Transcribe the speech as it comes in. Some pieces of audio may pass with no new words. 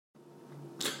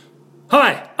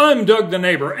Hi, I'm Doug the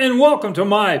Neighbor, and welcome to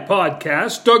my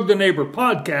podcast, Doug the Neighbor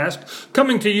Podcast,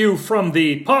 coming to you from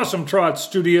the Possum Trot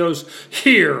Studios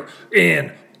here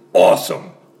in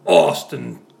awesome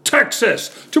Austin,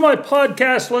 Texas. To my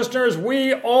podcast listeners,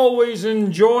 we always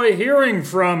enjoy hearing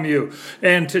from you.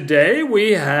 And today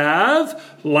we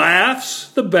have Laughs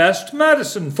the Best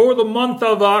Medicine for the month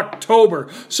of October.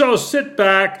 So sit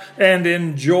back and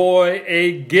enjoy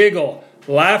a giggle.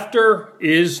 Laughter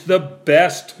is the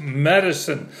best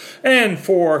medicine. And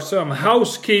for some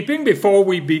housekeeping, before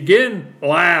we begin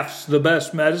Laughs the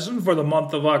Best Medicine for the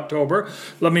month of October,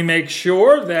 let me make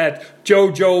sure that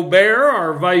JoJo Bear,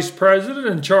 our Vice President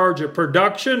in charge of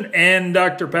production, and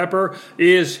Dr. Pepper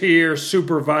is here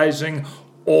supervising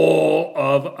all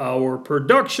of our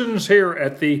productions here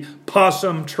at the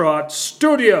Possum Trot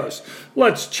Studios.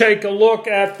 Let's take a look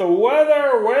at the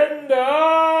weather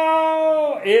window.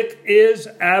 It is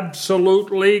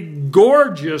absolutely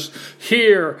gorgeous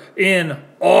here in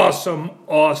awesome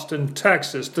Austin,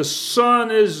 Texas. The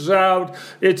sun is out.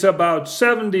 It's about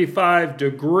 75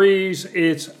 degrees.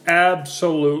 It's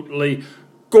absolutely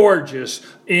gorgeous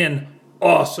in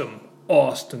awesome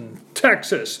Austin,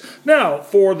 Texas. Now,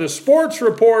 for the sports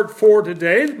report for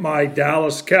today, my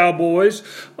Dallas Cowboys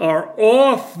are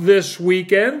off this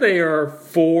weekend. They are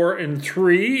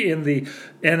 4-3 in the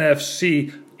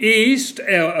NFC East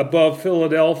above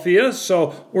Philadelphia,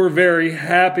 so we're very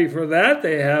happy for that.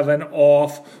 They have an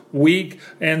off week,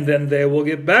 and then they will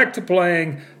get back to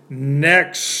playing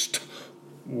next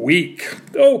week.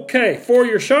 Okay, for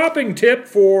your shopping tip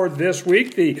for this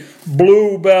week, the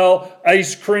Bluebell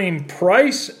Ice Cream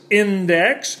Price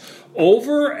Index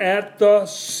over at the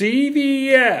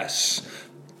CVS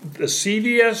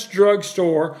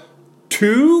drugstore.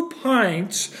 2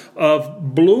 pints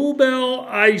of Bluebell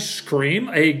ice cream,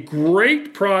 a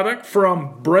great product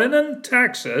from Brennan,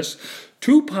 Texas.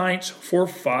 2 pints for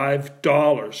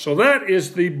 $5. So that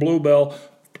is the Bluebell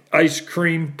Ice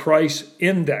Cream Price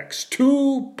Index.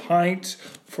 2 pints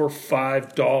for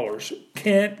 $5.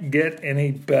 Can't get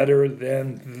any better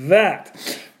than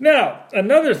that. Now,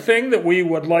 another thing that we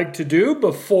would like to do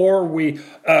before we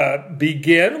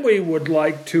begin, we would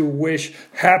like to wish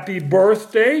happy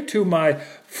birthday to my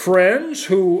friends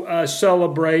who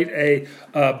celebrate a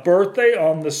birthday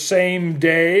on the same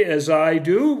day as I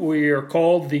do. We are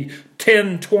called the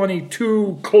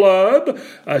 1022 Club.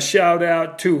 A shout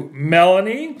out to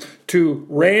Melanie, to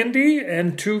Randy,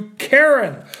 and to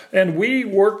Karen. And we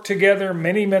worked together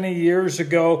many, many years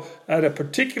ago at a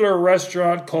particular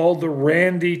restaurant called the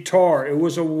Randy Tar. It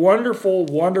was a wonderful,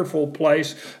 wonderful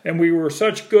place, and we were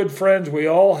such good friends. We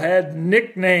all had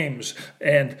nicknames,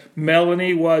 and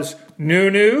Melanie was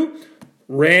Nunu,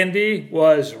 Randy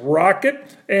was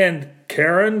Rocket, and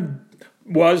Karen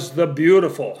was the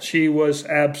Beautiful. She was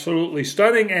absolutely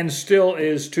stunning and still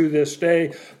is to this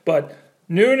day. But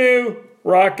Nunu,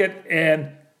 Rocket,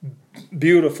 and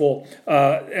Beautiful.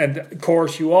 And of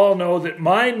course, you all know that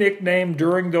my nickname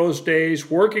during those days,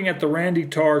 working at the Randy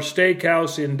Tar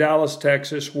Steakhouse in Dallas,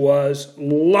 Texas, was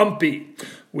Lumpy.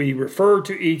 We refer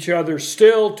to each other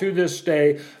still to this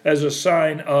day as a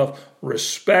sign of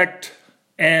respect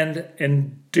and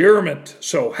endearment.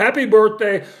 So happy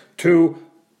birthday to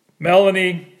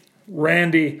Melanie,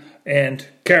 Randy, and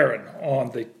Karen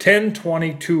on the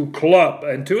 1022 Club.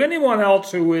 And to anyone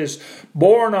else who is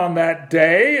born on that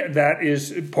day, that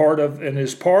is part of the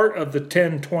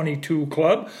 1022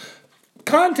 Club,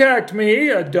 contact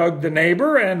me, Doug the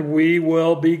Neighbor, and we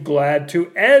will be glad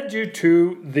to add you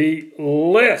to the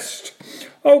list.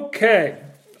 Okay.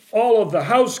 All of the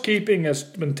housekeeping has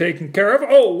been taken care of.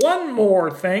 Oh, one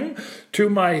more thing to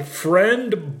my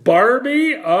friend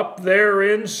Barbie up there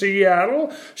in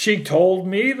Seattle. She told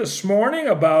me this morning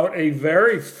about a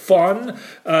very fun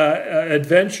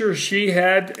adventure she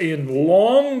had in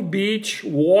Long Beach,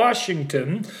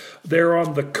 Washington. There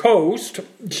on the coast.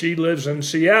 She lives in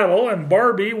Seattle, and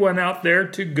Barbie went out there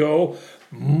to go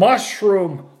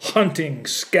mushroom hunting,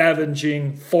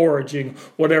 scavenging, foraging,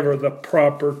 whatever the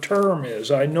proper term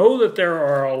is. I know that there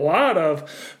are a lot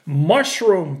of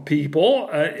mushroom people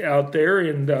out there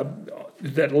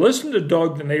that listen to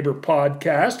Doug the Neighbor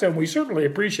podcast, and we certainly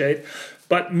appreciate.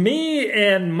 But me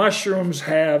and mushrooms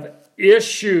have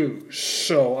issues,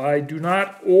 so I do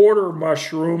not order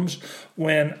mushrooms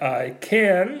when I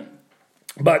can.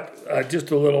 But just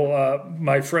a little,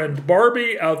 my friend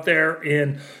Barbie out there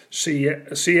in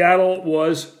Seattle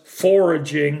was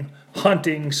foraging,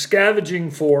 hunting, scavenging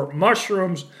for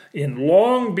mushrooms in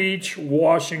Long Beach,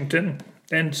 Washington,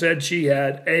 and said she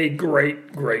had a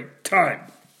great, great time.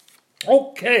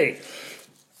 Okay,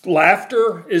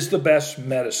 Laughter is the best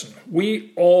medicine.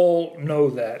 We all know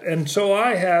that. And so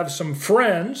I have some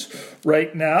friends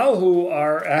right now who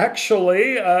are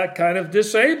actually kind of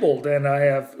disabled. And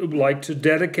I would like to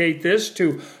dedicate this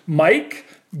to Mike,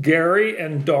 Gary,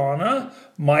 and Donna.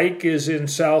 Mike is in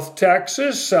South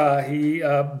Texas. He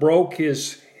broke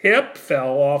his hip,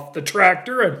 fell off the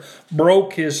tractor and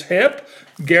broke his hip.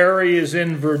 Gary is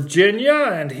in Virginia,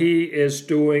 and he is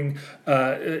doing,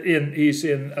 he's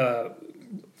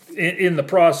in the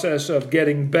process of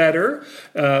getting better,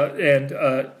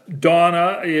 and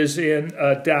Donna is in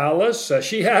Dallas.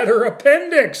 She had her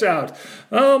appendix out.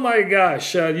 Oh my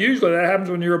gosh, usually that happens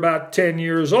when you're about 10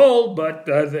 years old, but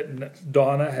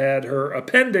Donna had her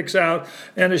appendix out.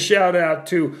 And a shout out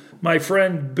to my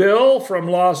friend Bill from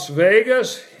Las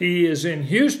Vegas. He is in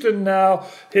Houston now.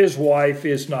 His wife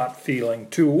is not feeling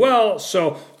too well,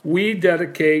 so we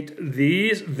dedicate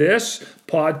this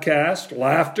podcast,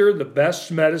 Laughter, the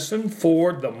Best Medicine,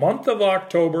 for the month of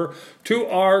October to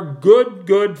our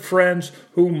good friends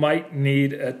who might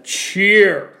need a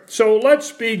cheer. So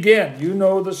let's begin. You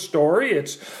know the story.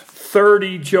 It's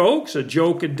 30 jokes, a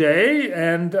joke a day,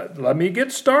 and let me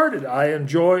get started. I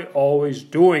enjoy always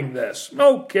doing this.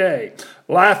 Okay,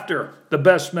 laughter, the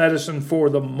best medicine for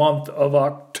the month of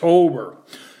October.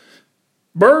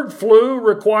 Bird flu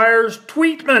requires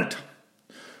tweetment.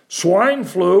 Swine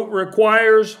flu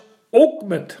requires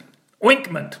ointment.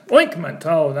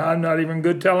 Oh, I'm not even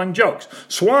good telling jokes.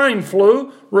 Swine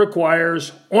flu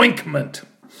requires ointment.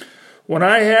 When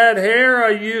I had hair, I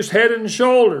used Head and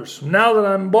Shoulders. Now that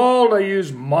I'm bald, I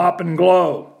use Mop and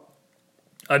Glow.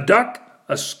 A duck,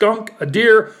 a skunk, a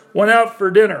deer went out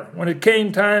for dinner. When it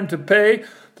came time to pay,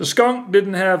 the skunk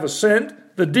didn't have a cent.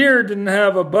 The deer didn't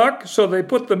have a buck, so they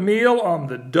put the meal on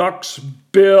the duck's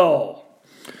bill.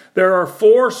 There are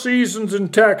 4 seasons in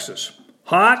Texas: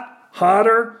 hot,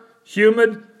 hotter,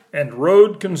 humid, and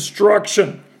road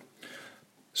construction.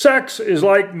 Sex is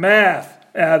like math.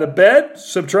 Add a bed,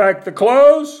 subtract the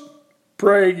clothes,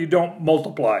 pray you don't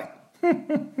multiply.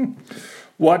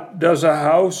 What does a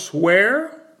house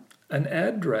wear? An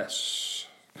address.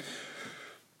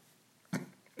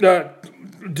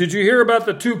 Did you hear about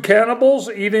the 2 cannibals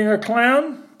eating a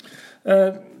clown?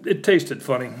 It tasted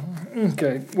funny.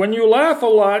 Okay. When you laugh a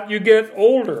lot, you get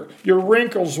older. Your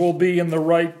wrinkles will be in the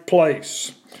right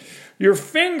place. Your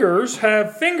fingers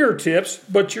have fingertips,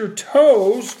 but your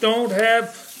toes don't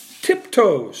have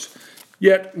tiptoes.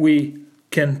 Yet we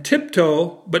can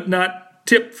tiptoe, but not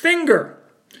tip finger.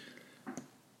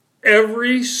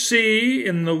 Every C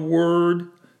in the word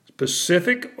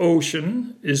Pacific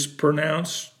Ocean is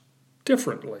pronounced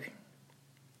differently.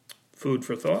 Food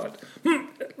for thought.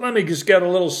 Let me just get a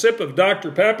little sip of Dr.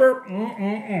 Pepper.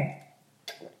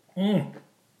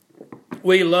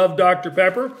 We love Dr.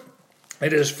 Pepper.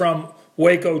 It is from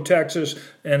Waco, Texas,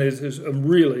 and it is a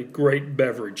really great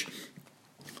beverage.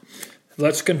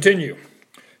 Let's continue.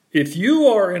 If you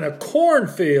are in a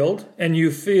cornfield and you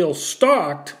feel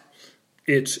stalked,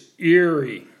 it's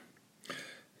eerie.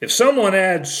 If someone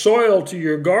adds soil to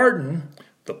your garden,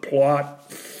 the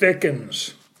plot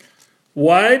thickens.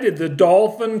 Why did the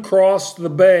dolphin cross the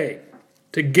bay?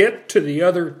 To get to the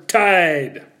other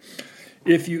tide.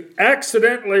 If you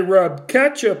accidentally rub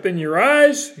ketchup in your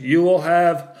eyes, you will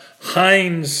have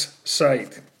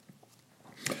hindsight.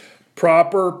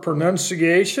 Proper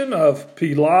pronunciation of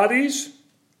Pilates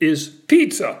is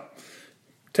pizza.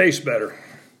 Tastes better.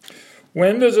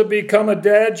 When does it become a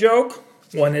dad joke?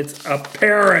 When it's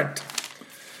apparent.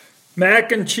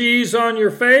 Mac and cheese on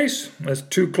your face? That's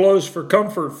too close for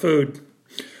comfort food.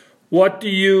 What do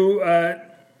you...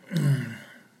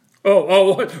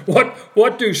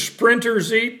 What do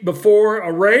sprinters eat before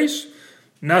a race?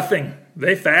 Nothing.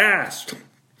 They fast.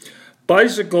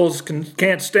 Bicycles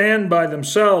can't stand by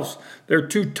themselves. They're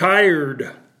too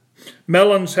tired.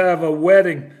 Melons have a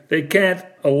wedding. They can't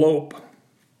elope.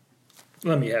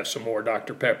 Let me have some more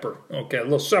Dr. Pepper. Okay,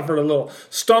 suffered a little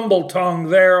stumble tongue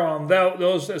there on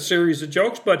those series of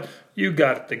jokes, but you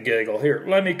got the giggle. Here,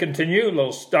 let me continue. A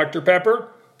little Dr. Pepper.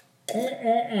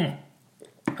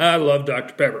 I love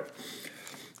Dr. Pepper.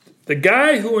 The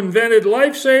guy who invented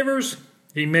lifesavers,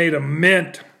 he made a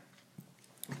mint.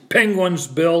 Penguins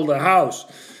build a house.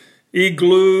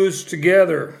 Igloos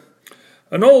together.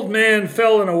 An old man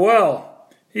fell in a well.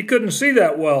 He couldn't see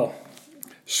that well.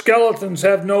 Skeletons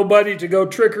have nobody to go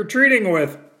trick-or-treating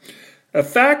with. A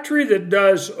factory that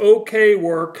does okay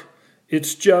work,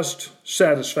 it's just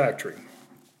satisfactory.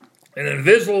 An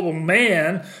invisible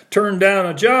man turned down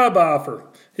a job offer.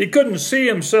 He couldn't see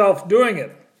himself doing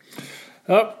it.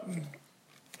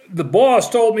 The boss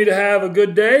told me to have a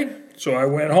good day, so I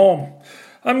went home.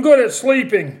 I'm good at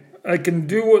sleeping. I can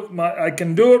do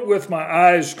it with my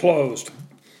eyes closed.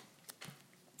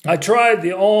 I tried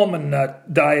the almond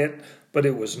nut diet, but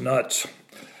it was nuts.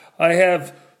 I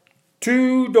have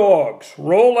 2 dogs,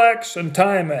 Rolex and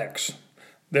Timex.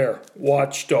 They're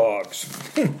watchdogs.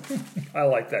 I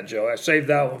like that, Joe. I saved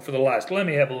that one for the last. Let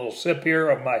me have a little sip here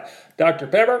of my Dr.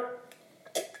 Pepper.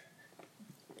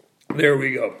 There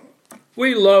we go.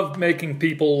 We love making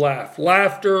people laugh.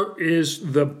 Laughter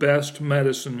is the best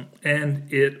medicine,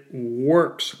 and it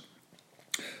works.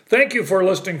 Thank you for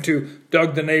listening to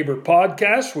Doug the Neighbor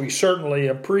podcast. We certainly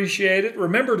appreciate it.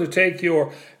 Remember to take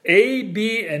your A,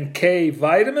 B, and K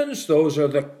vitamins. Those are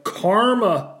the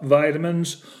Karma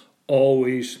vitamins.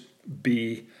 Always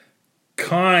be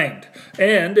kind.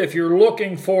 And if you're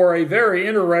looking for a very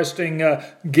interesting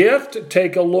gift,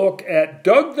 take a look at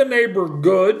Doug the Neighbor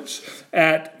Goods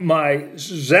at my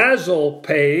Zazzle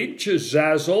page,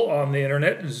 Zazzle on the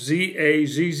internet,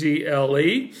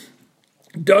 Zazzle.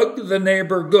 Doug the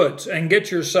Neighbor Goods, and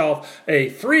get yourself a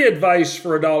free advice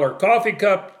for $1 coffee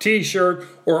cup, t-shirt,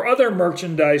 or other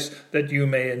merchandise that you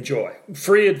may enjoy.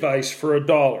 Free advice for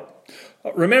 $1.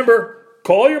 Remember,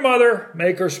 call your mother,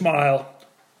 make her smile.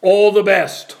 All the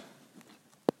best.